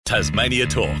Tasmania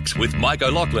Talks with Mike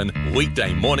O'Loughlin,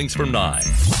 weekday mornings from 9.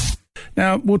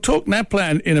 Now, we'll talk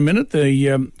NAPLAN in a minute,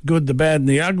 the good, the bad and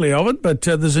the ugly of it, but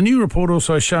there's a new report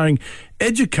also showing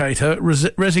educator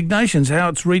resignations, how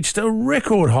it's reached a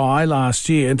record high last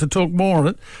year. And to talk more on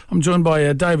it, I'm joined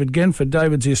by David Genford.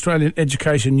 David's the Australian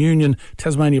Education Union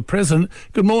Tasmania President.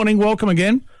 Good morning, welcome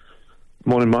again.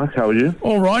 Morning, Mike. How are you?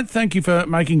 All right, thank you for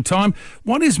making time.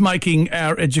 What is making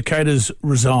our educators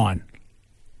resign?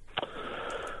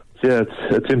 Yeah,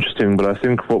 it's interesting, but I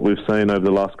think what we've seen over the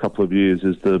last couple of years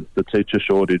is the teacher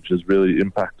shortage has really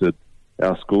impacted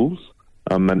our schools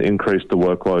and increased the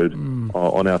workload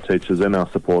on our teachers and our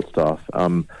support staff,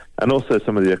 and also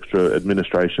some of the extra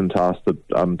administration tasks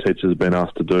that teachers have been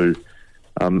asked to do.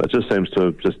 It just seems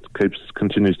to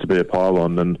continues to be a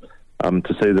pile-on, and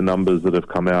to see the numbers that have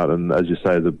come out, and as you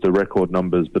say, the record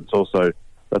numbers, but it's also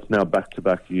that's now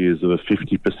back-to-back years of a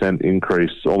 50%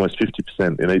 increase, almost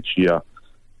 50% in each year.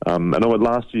 I know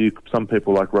last year some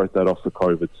people wrote that off for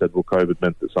COVID, said, well, COVID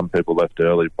meant that some people left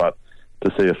early, but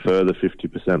to see a further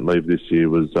 50% leave this year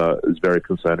is very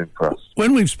concerning for us.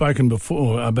 When we've spoken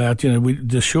before about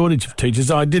the shortage of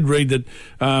teachers, I did read that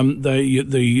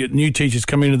the new teachers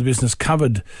coming into the business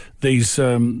covered these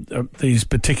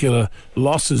particular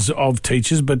losses of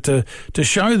teachers, but to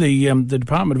show the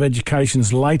Department of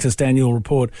Education's latest annual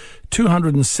report,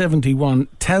 271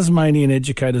 Tasmanian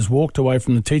educators walked away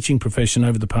from the teaching profession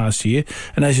over the past year,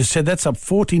 and as you said, that's up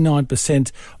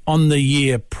 49% on the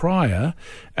year prior,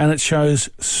 and it shows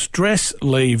stress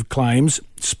leave claims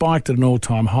spiked at an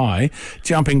all-time high,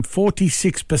 jumping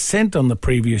 46% on the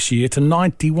previous year to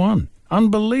 91.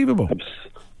 Unbelievable.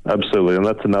 Absolutely, and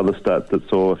that's another stat that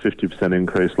saw a 50%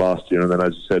 increase last year, and then,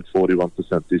 as you said,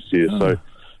 41% this year. So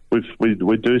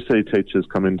we do see teachers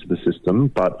come into the system,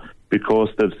 but because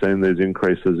they've seen these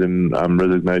increases in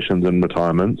resignations and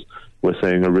retirements, we're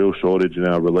seeing a real shortage in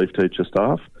our relief teacher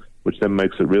staff, which then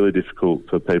makes it really difficult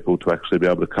for people to actually be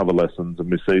able to cover lessons.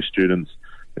 And we see students,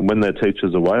 and when their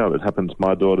teacher's away, it happened to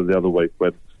my daughter the other week,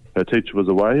 when her teacher was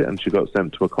away and she got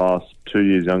sent to a class 2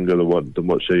 years younger than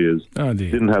what she is. Oh, dear.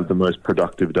 Didn't have the most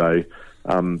productive day.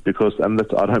 I don't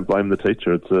blame the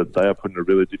teacher. They are put in a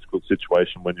really difficult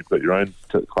situation when you've got your own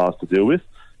class to deal with,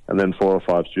 and then 4 or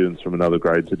 5 students from another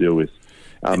grade to deal with.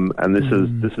 And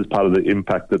this is part of the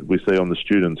impact that we see on the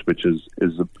students, which is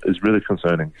really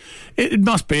concerning. It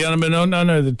must be. I mean, I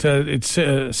know that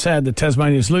it's sad that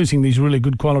Tasmania is losing these really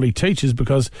good quality teachers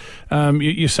because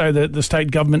you say that the state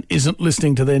government isn't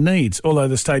listening to their needs, although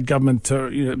the state government,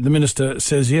 the minister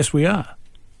says, yes, we are.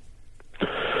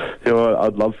 Yeah, well,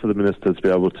 I'd love for the minister to be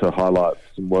able to highlight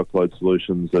some workload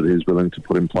solutions that he's willing to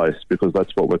put in place, because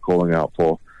that's what we're calling out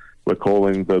for. We're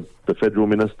calling, the federal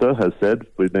minister has said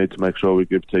we need to make sure we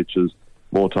give teachers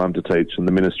more time to teach, and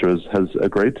the minister has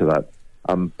agreed to that.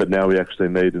 But now we actually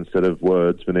need, instead of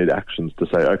words, we need actions to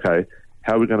say, okay,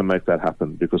 how are we going to make that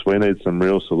happen? Because we need some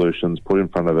real solutions put in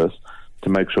front of us to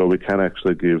make sure we can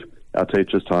actually give our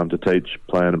teachers time to teach,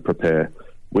 plan and prepare.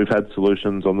 We've had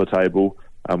solutions on the table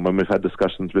when we've had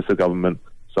discussions with the government.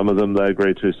 Some of them they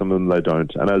agree to, some of them they don't.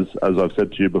 And as I've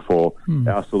said to you before,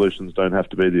 our solutions don't have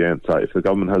to be the answer. If the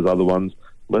government has other ones,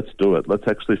 let's do it. Let's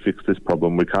actually fix this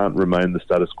problem. We can't remain the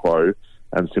status quo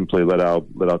and simply let our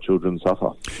children suffer.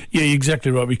 Yeah,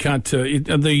 exactly right. We can't.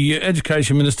 The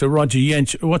Education Minister, Roger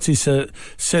Yench, what's he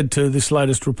said to this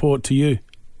latest report to you?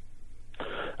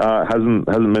 Hasn't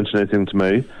mentioned anything to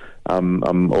me.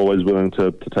 I'm always willing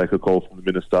to take a call from the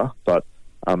minister, but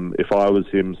if I was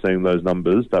him seeing those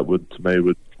numbers, that would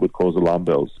cause alarm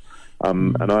bells.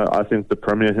 And I think the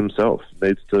Premier himself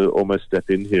needs to almost step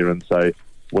in here and say,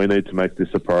 we need to make this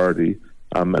a priority.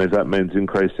 And if that means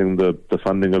increasing the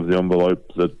funding of the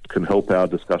envelope that can help our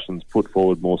discussions put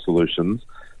forward more solutions,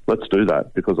 let's do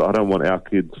that, because I don't want our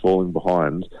kids falling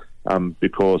behind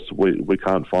because we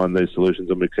can't find these solutions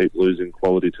and we keep losing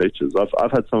quality teachers.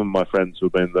 I've had some of my friends who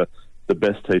have been the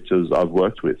best teachers I've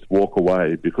worked with walk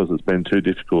away because it's been too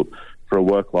difficult for a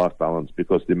work-life balance,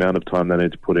 because the amount of time they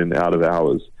need to put in out of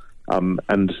hours. And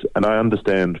I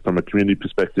understand from a community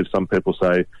perspective, some people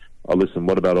say, oh, listen,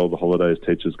 what about all the holidays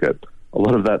teachers get? A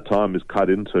lot of that time is cut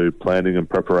into planning and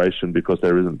preparation because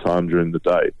there isn't time during the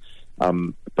day.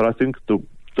 But I think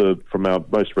from our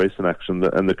most recent action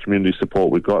and the community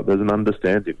support we've got, there's an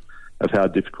understanding of how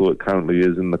difficult it currently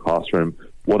is in the classroom,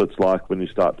 what it's like when you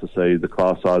start to see the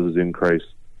class sizes increase,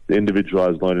 the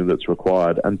individualised learning that's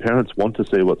required, and parents want to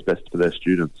see what's best for their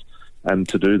students. And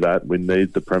to do that, we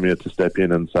need the Premier to step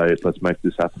in and say, let's make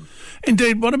this happen.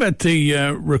 Indeed. What about the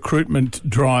recruitment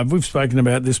drive? We've spoken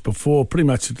about this before pretty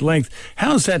much at length.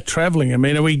 How's that travelling? I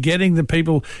mean, are we getting the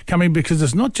people coming? Because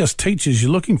it's not just teachers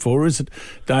you're looking for, is it,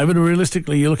 David?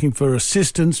 Realistically, you're looking for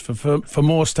assistants, for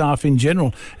more staff in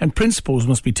general, and principals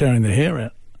must be tearing their hair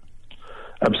out.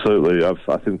 Absolutely.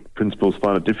 I think principals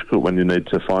find it difficult when you need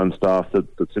to find staff that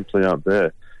simply aren't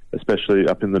there, especially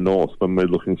up in the north when we're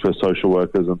looking for social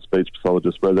workers and speech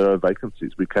pathologists where there are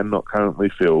vacancies. We cannot currently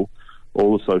fill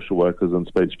all the social workers and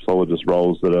speech pathologist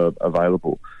roles that are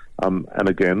available. And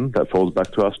again, that falls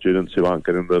back to our students who aren't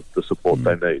getting the support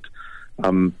they need.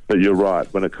 But you're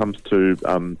right, when it comes to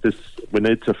this, we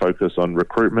need to focus on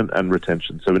recruitment and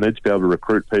retention. So we need to be able to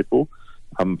recruit people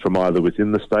from either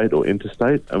within the state or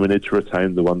interstate, and we need to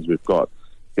retain the ones we've got.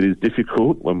 It is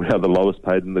difficult when we are the lowest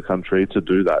paid in the country to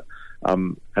do that.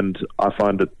 And I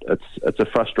find it's a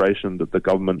frustration that the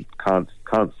government can't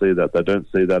see that. They don't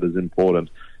see that as important.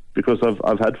 Because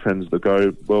I've had friends that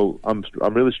go, well, I'm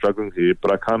really struggling here,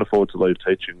 but I can't afford to leave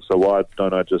teaching, so why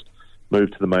don't I just move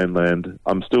to the mainland?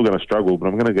 I'm still going to struggle, but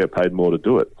I'm going to get paid more to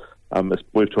do it.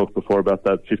 We've talked before about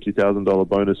that $50,000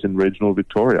 bonus in regional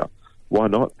Victoria. Why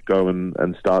not go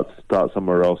and start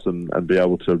somewhere else and be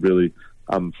able to really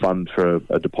fund for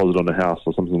a deposit on a house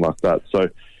or something like that? So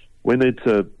we need.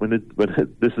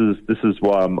 This is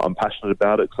why I'm passionate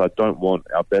about it, because I don't want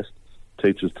our best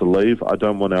teachers to leave. I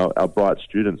don't want our bright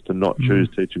students to not choose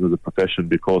teaching as a profession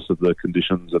because of the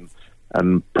conditions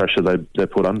and pressure they're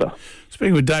put under.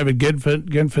 Speaking with David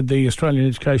Genford, the Australian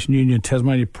Education Union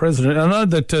Tasmania President, I know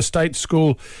that state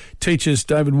school teachers,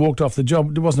 David, walked off the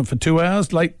job, wasn't it, for 2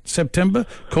 hours, late September,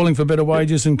 calling for better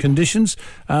wages and conditions,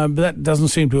 but that doesn't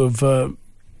seem to have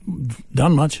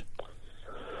done much.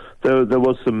 There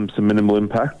was some minimal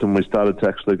impact, and we started to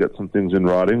actually get some things in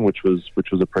writing, which was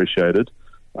appreciated.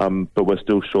 But we're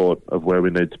still short of where we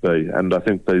need to be. And I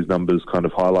think these numbers kind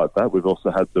of highlight that. We've also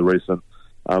had the recent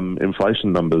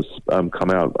inflation numbers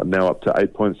come out, now up to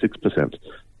 8.6%,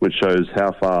 which shows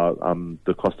how far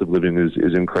the cost of living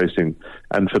is increasing.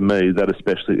 And for me, that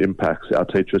especially impacts our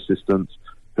teacher assistants,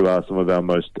 who are some of our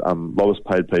most lowest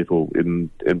paid people in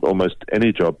almost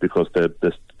any job, because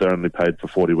they're only paid for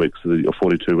 40 weeks or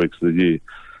 42 weeks of the year.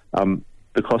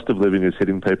 The cost of living is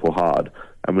hitting people hard,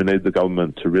 and we need the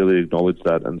government to really acknowledge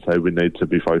that and say we need to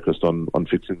be focused on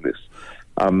fixing this.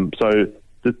 So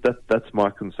that's my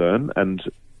concern, and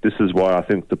this is why I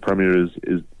think the Premier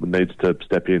needs to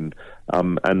step in.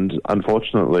 And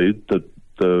unfortunately,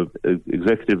 the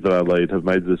executive that I lead have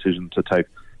made the decision to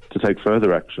take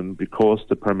further action, because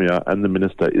the Premier and the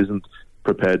Minister isn't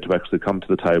prepared to actually come to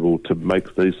the table to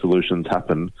make these solutions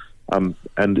happen. And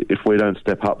if we don't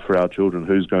step up for our children,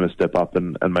 who's going to step up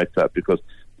and make that? Because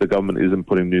the government isn't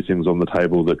putting new things on the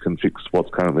table that can fix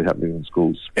what's currently happening in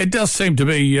schools. It does seem to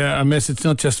be a mess. It's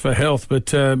not just for health,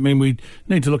 but we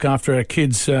need to look after our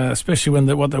kids, especially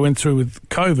when what they went through with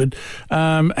COVID.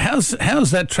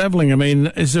 How's that travelling? I mean,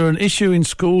 is there an issue in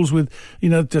schools with,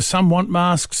 does some want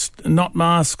masks, not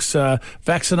masks,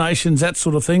 vaccinations, that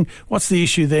sort of thing? What's the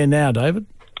issue there now, David?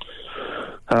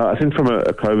 I think from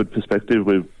a COVID perspective,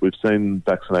 we've seen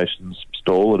vaccinations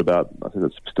stall at I think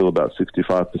it's still about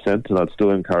 65%, and I'd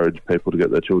still encourage people to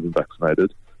get their children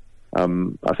vaccinated.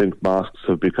 I think masks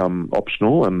have become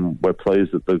optional, and we're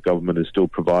pleased that the government is still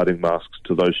providing masks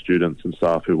to those students and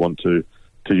staff who want to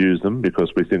use them, because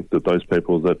we think that those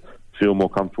people that feel more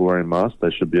comfortable wearing masks,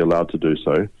 they should be allowed to do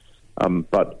so.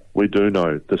 But we do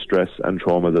know the stress and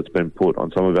trauma that's been put on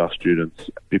some of our students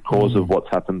because of what's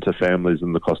happened to families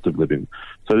and the cost of living.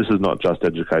 So this is not just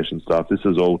education staff, this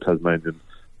is all Tasmanian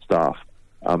staff,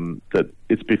 that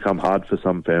it's become hard for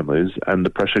some families, and the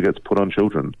pressure gets put on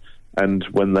children. And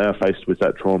when they are faced with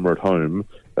that trauma at home,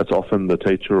 it's often the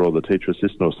teacher or the teacher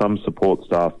assistant or some support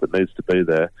staff that needs to be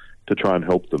there to try and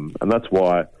help them. And that's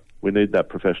why we need that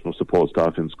professional support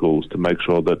staff in schools, to make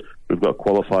sure that we've got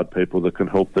qualified people that can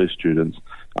help these students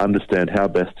understand how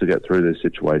best to get through these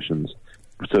situations,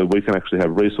 so we can actually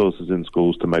have resources in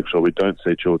schools to make sure we don't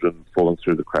see children falling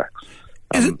through the cracks.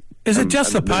 Is it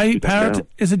just the pay parity?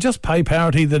 Is it just pay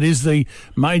parity that is the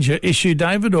major issue,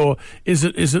 David, or is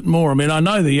it more? I mean, I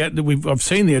know I've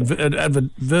seen the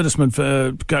advertisement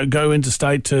for go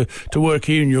interstate to work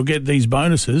here, and you'll get these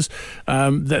bonuses.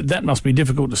 That must be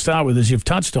difficult to start with, as you've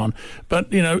touched on.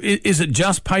 But is it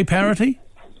just pay parity?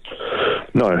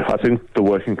 No, I think the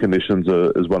working conditions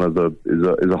is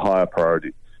a higher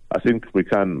priority. I think we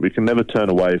can never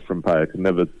turn away from pay.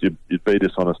 You'd be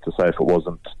dishonest to say if it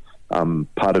wasn't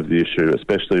part of the issue,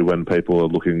 especially when people are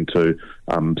looking to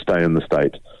stay in the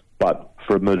state. But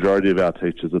for a majority of our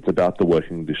teachers, it's about the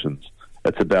working conditions.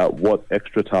 It's about what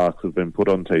extra tasks have been put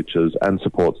on teachers and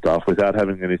support staff without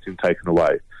having anything taken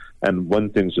away. And when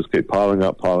things just keep piling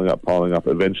up,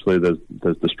 eventually there's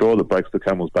the straw that breaks the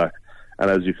camel's back.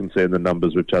 And as you can see in the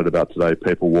numbers we've chatted about today,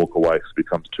 people walk away because it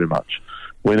becomes too much.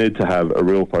 We need to have a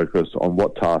real focus on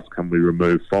what tasks can we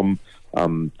remove from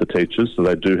the teachers so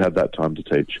they do have that time to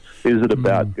teach. Is it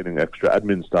about getting extra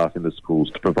admin staff in the schools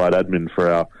to provide admin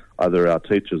for either our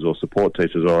teachers or support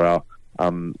teachers or our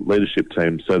leadership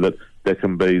team, so that there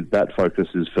can be that focus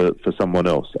is for someone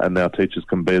else, and our teachers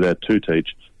can be there to teach,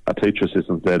 our teacher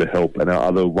assistants there to help, and our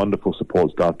other wonderful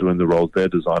support staff doing the roles they're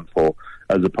designed for,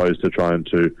 as opposed to trying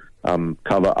to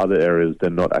cover other areas they're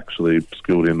not actually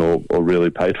skilled in or really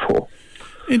paid for.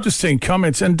 Interesting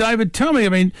comments. And David, tell me, I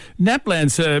mean,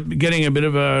 NAPLAN's getting a bit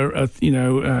of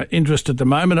interest at the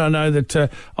moment. I know that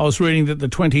I was reading that the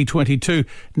 2022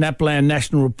 NAPLAN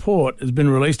National Report has been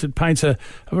released. It paints a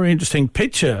very interesting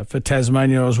picture for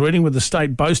Tasmania. I was reading with the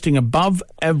state boasting above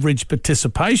average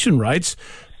participation rates,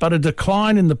 but a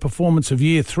decline in the performance of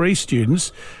Year 3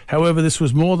 students. However, this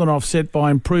was more than offset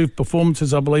by improved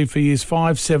performances, I believe, for Years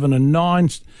 5, 7 and 9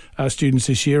 students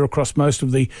this year across most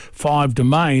of the 5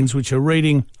 domains, which are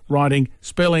reading, writing,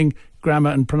 spelling, grammar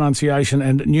and pronunciation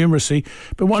and numeracy.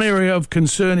 But one area of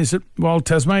concern is that while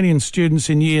Tasmanian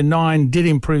students in Year 9 did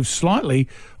improve slightly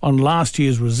on last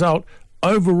year's result,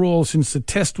 overall, since the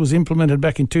test was implemented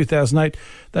back in 2008,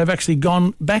 they've actually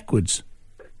gone backwards.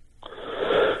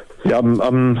 Yeah,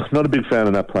 I'm not a big fan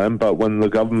of that plan, but when the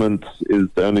government is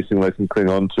the only thing they can cling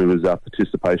on to is our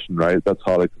participation rate, that's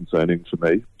highly concerning for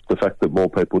me. The fact that more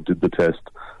people did the test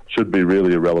should be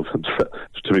really irrelevant,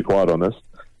 to be quite honest.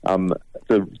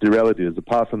 The reality is,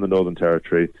 apart from the Northern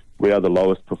Territory, we are the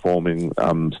lowest performing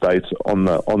state on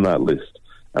that list,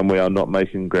 and we are not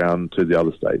making ground to the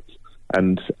other states.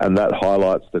 And that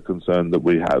highlights the concern that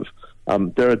we have.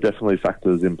 There are definitely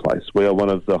factors in place. We are one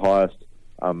of the highest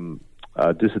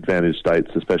disadvantaged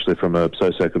states, especially from a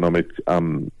socioeconomic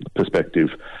perspective.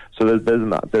 So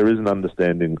there is an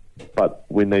understanding, but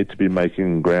we need to be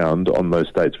making ground on those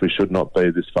states. We should not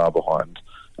be this far behind.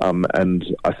 And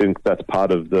I think that's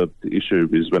part of the issue,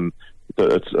 is when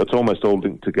it's almost all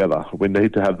linked together. We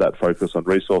need to have that focus on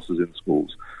resources in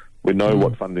schools. We know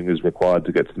what funding is required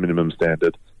to get to the minimum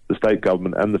standard. The state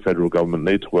government and the federal government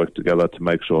need to work together to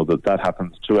make sure that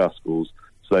happens to our schools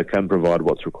so they can provide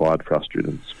what's required for our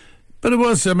students. But it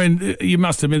was, I mean, you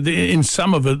must admit, in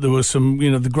some of it there was some,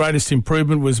 the greatest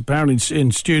improvement was apparently in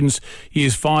students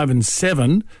Years 5 and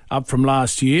 7, up from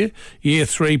last year. Year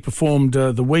 3 performed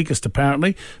the weakest,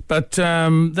 apparently. But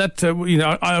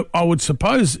I would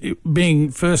suppose, being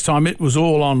first time it was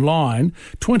all online,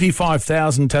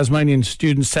 25,000 Tasmanian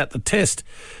students sat the test.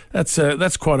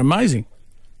 That's quite amazing.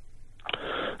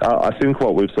 I think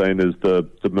what we've seen is the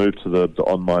move to the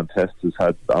online test has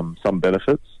had some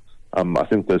benefits. I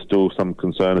think there's still some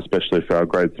concern, especially for our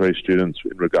grade 3 students,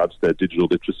 in regards to their digital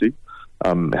literacy.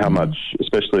 How much,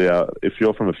 especially if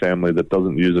you're from a family that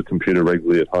doesn't use a computer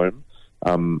regularly at home,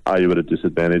 are you at a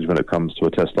disadvantage when it comes to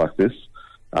a test like this?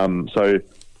 So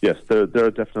yes, there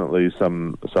are definitely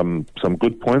some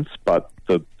good points, but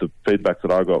the feedback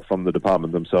that I got from the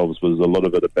department themselves was a lot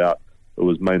of it about it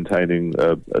was maintaining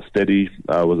a steady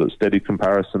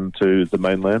comparison to the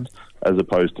mainland, as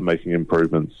opposed to making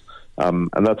improvements.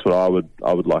 And that's what I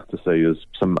would like to see, is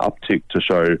some uptick to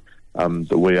show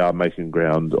that we are making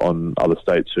ground on other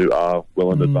states who are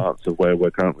well in advance of where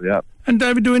we're currently at. And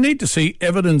David, do we need to see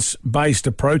evidence-based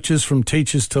approaches from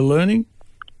teachers to learning?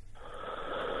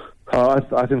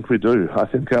 I think we do. I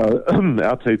think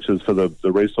our teachers, for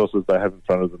the resources they have in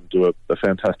front of them, do a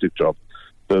fantastic job.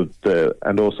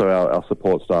 And also our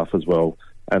support staff as well.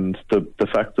 And the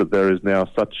fact that there is now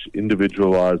such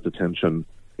individualised attention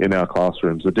in our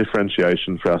classrooms, the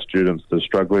differentiation for our students that are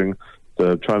struggling,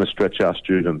 trying to stretch our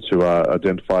students who are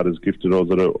identified as gifted or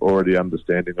that are already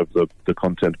understanding of the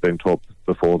content being taught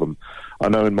before them. I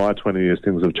know in my 20 years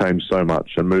things have changed so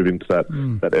much, and moving to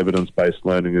that evidence-based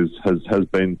learning has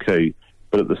been key.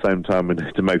 But at the same time, we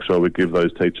need to make sure we give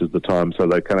those teachers the time so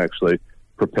they can actually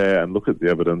prepare and look at the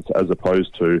evidence, as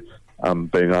opposed to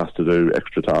being asked to do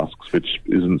extra tasks, which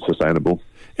isn't sustainable.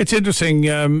 It's interesting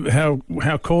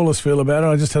how callers feel about it.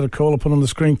 I just had a caller put on the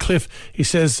screen. Cliff, he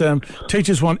says,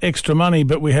 teachers want extra money,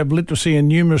 but we have literacy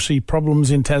and numeracy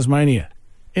problems in Tasmania.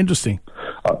 Interesting.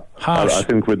 Harsh. I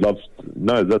think we'd love...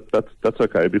 No, that's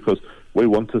okay, because we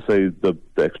want to see the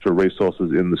extra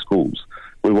resources in the schools.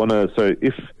 We want to... So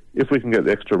if we can get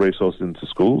the extra resources into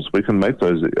schools, we can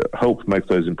help make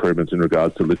those improvements in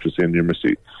regards to literacy and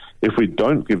numeracy. If we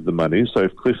don't give the money, so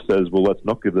if Cliff says, well, let's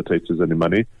not give the teachers any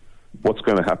money, what's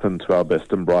going to happen to our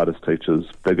best and brightest teachers?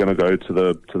 They're going to go to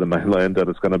the mainland, and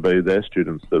it's going to be their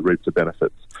students that reap the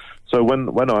benefits. So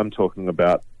when I'm talking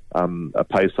about a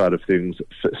pay side of things,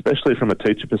 especially from a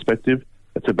teacher perspective,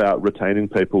 it's about retaining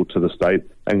people to the state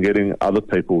and getting other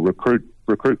people,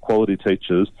 recruit quality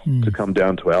teachers to come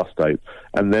down to our state.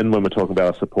 And then when we're talking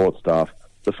about our support staff,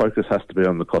 the focus has to be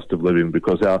on the cost of living,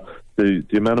 because the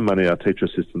amount of money our teacher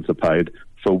assistants are paid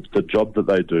for the job that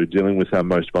they do, dealing with our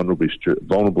most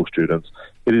vulnerable students,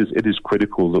 it is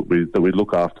critical that we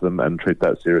look after them and treat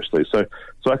that seriously. So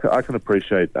I can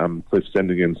appreciate Cliff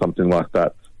sending in something like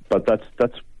that, but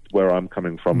that's where I'm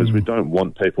coming from. Is we don't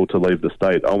want people to leave the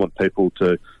state. I want people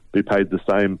to be paid the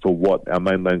same for what our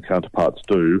mainland counterparts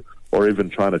do, or even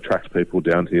trying to attract people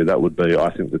down here. That would be, I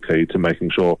think, the key to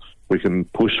making sure we can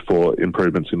push for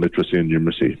improvements in literacy and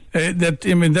numeracy.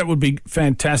 That would be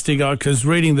fantastic, because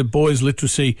reading the boys'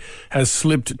 literacy has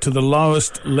slipped to the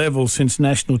lowest level since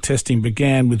national testing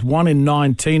began, with 1 in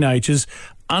 9 teenagers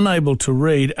unable to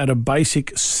read at a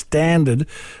basic standard,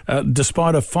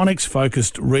 despite a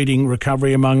phonics-focused reading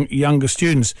recovery among younger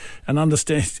students. And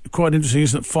understand, quite interesting,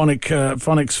 isn't it,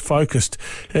 phonics-focused,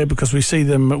 because we see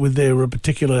them with their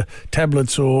particular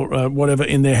tablets or whatever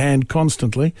in their hand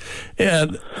constantly.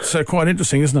 So quite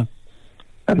interesting, isn't it?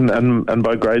 And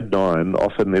by grade 9,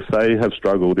 often if they have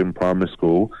struggled in primary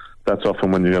school, that's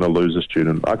often when you're going to lose a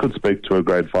student. I could speak to a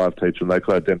grade 5 teacher and they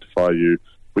could identify you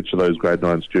which of those grade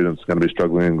 9 students are going to be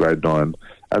struggling in grade 9.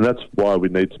 And that's why we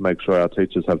need to make sure our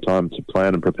teachers have time to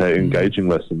plan and prepare engaging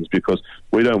lessons, because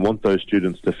we don't want those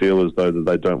students to feel as though that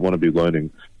they don't want to be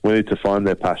learning. We need to find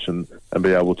their passion and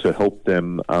be able to help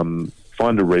them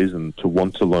find a reason to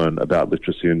want to learn about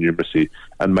literacy and numeracy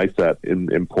and make that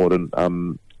an important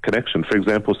connection. For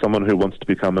example, someone who wants to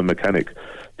become a mechanic,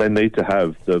 they need to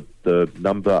have the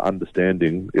number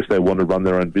understanding if they want to run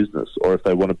their own business, or if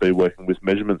they want to be working with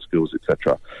measurement skills,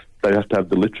 etc. They have to have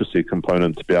the literacy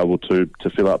component to be able to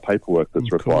fill out paperwork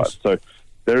that's required. So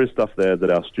there is stuff there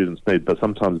that our students need, but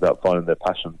sometimes about finding their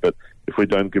passion. But if we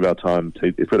don't give our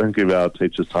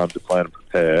teachers time to plan and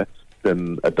prepare,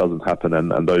 then it doesn't happen,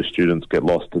 and those students get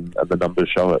lost, and the numbers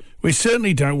show it. We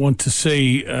certainly don't want to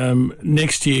see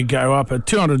next year go up at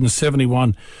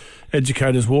 271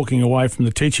 educators walking away from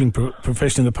the teaching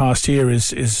profession in the past year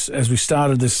is, as we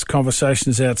started this conversation,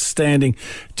 is outstanding,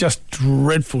 just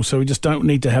dreadful. So we just don't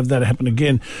need to have that happen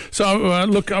again. So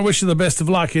look, I wish you the best of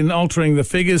luck in altering the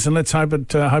figures, and let's hope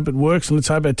it works, and let's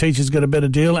hope our teachers get a better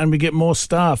deal and we get more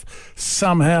staff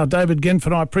somehow. David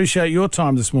Genford, I appreciate your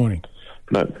time this morning.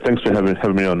 No, thanks for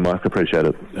having me on, Mike. Appreciate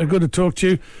it. Good to talk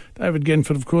to you. David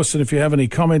Genford, of course, and if you have any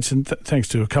comments, and thanks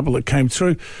to a couple that came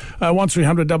through,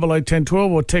 1300 88 1012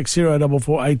 or text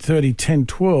 0448 830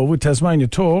 1012 with Tasmania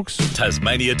Talks.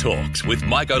 Tasmania Talks with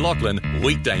Mike O'Loughlin,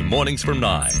 weekday mornings from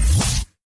 9.